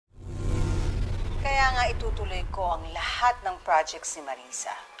nga itutuloy ko ang lahat ng projects ni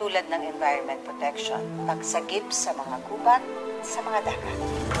Marisa, tulad ng environment protection, pagsagip sa mga gubat, sa mga dagat.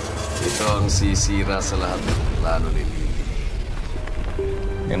 Ito ang sisira sa lahat ng plano ni Lily.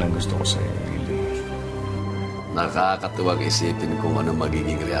 Yan ang gusto ko sa'yo, Lily. Nakakatuwag isipin kung ano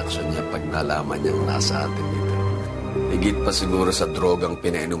magiging reaksyon niya pag nalaman niyang nasa atin dito. Higit pa siguro sa drogang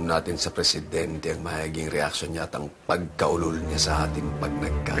pinainom natin sa presidente ang mahiging reaksyon niya at ang pagkaulol niya sa atin pag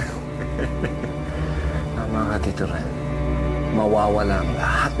nagkano. Tama ka, Tito Ren. Mawawala ang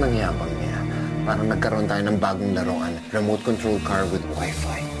lahat ng yabang niya. Parang nagkaroon tayo ng bagong laruan, remote control car with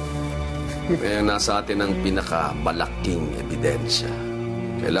Wi-Fi. Kaya nasa atin ang pinakamalaking ebidensya.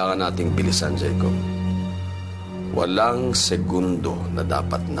 Kailangan nating bilisan, Jacob. Walang segundo na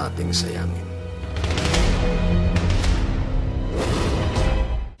dapat nating sayangin.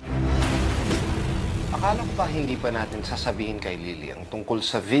 Akala ko ba hindi pa natin sasabihin kay Lily ang tungkol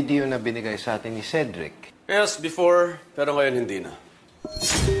sa video na binigay sa atin ni Cedric? Yes, before, pero ngayon hindi na.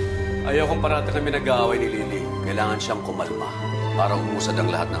 Ayaw kong parati kami nag-aaway ni Lily. Kailangan siyang kumalma para umusad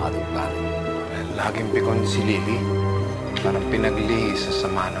ang lahat ng ating plano. Laging pikon si Lily. Parang pinaglihis sa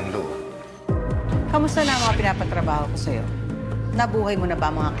sama ng loob. Kamusta na ang mga pinapatrabaho ko sa'yo? Nabuhay mo na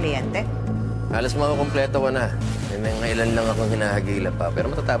ba mga kliyente? Halos makukumpleto ko na. May mga ilan lang akong hinahagila pa. Pero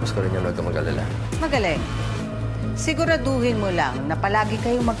matatapos ko rin yung huwag ka mag-alala. Magaling. Siguraduhin mo lang na palagi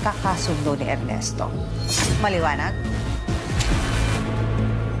kayong magkakasundo ni Ernesto. Maliwanag?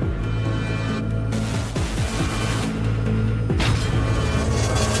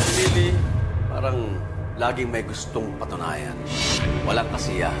 Lily, parang laging may gustong patunayan. Walang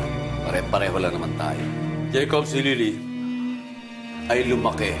kasiyahan. Pare-pareho lang naman tayo. Jacob, si Lily ay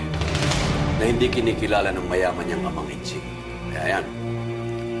lumaki na hindi kinikilala ng mayaman niyang amang Inching. Kaya yan,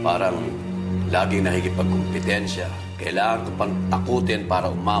 parang laging nakikipagkumpetensya. Kailangan ko pang takutin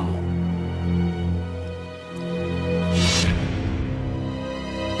para umamo.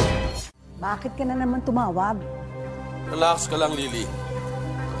 Bakit ka na naman tumawag? Relax ka lang, Lily.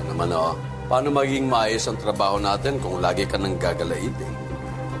 Ano naman, paano maging maayos ang trabaho natin kung lagi ka nang gagalait, eh?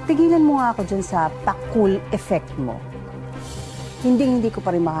 Tigilan mo nga ako dyan sa pa-cool effect mo. Hindi ko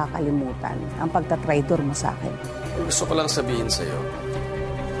pa rin makakalimutan ang pagtatraidor mo sa akin. Gusto ko lang sabihin sa'yo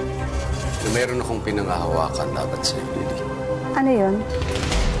na meron akong pinangahawakan dapat sa'yo, Lily. Ano yun?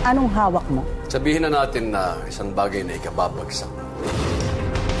 Anong hawak mo? Sabihin na natin na isang bagay na ikababagsak.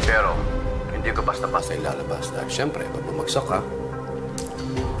 Pero, hindi ko basta-basta ilalabas. Dahil siyempre, pag bumagsak ka,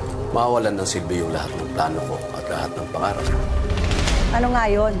 mawalan ng silbi yung lahat ng plano ko at lahat ng pangarap. Ano nga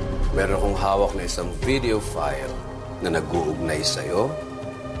yun? Meron akong hawak na isang video file na nag-uugnay sa'yo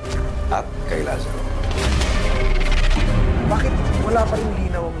at kay Lazaro. Bakit wala pa rin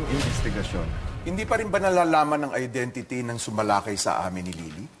linaw ang investigasyon? Hindi pa rin ba nalalaman ang identity ng sumalakay sa amin ni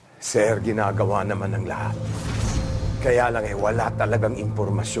Lily? Sir, ginagawa naman ng lahat. Kaya lang wala talagang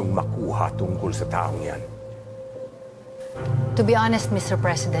impormasyong makuha tungkol sa taong yan. To be honest, Mr.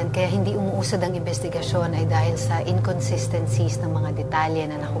 President, kaya hindi umuusad ang investigasyon ay dahil sa inconsistencies ng mga detalye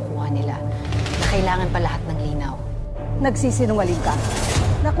na nakukuha nila na kailangan pa lahat ng linaw. Nagsisinungaling ka.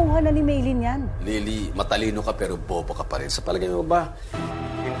 Nakuha na ni Meilin yan. Lily, matalino ka pero bobo ka pa rin. Sa palagay mo ba,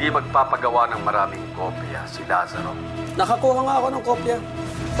 hindi magpapagawa ng maraming kopya si Lazaro? Nakakuha nga ako ng kopya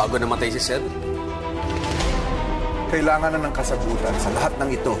bago namatay si Cedric. Kailangan na ng kasagutan sa lahat ng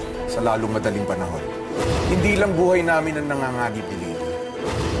ito sa lalong madaling panahon. Hindi lang buhay namin ang nangangagip ni Lily.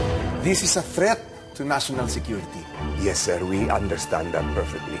 This is a threat to national security. Yes, sir. We understand that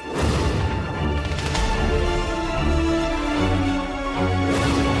perfectly.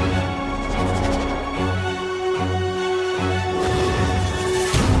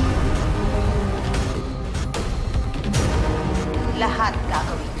 Lahat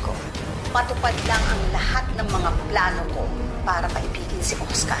gagawin ko. Matupad lang ang lahat ng mga plano ko para maibigin si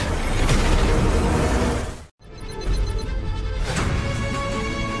Oscar.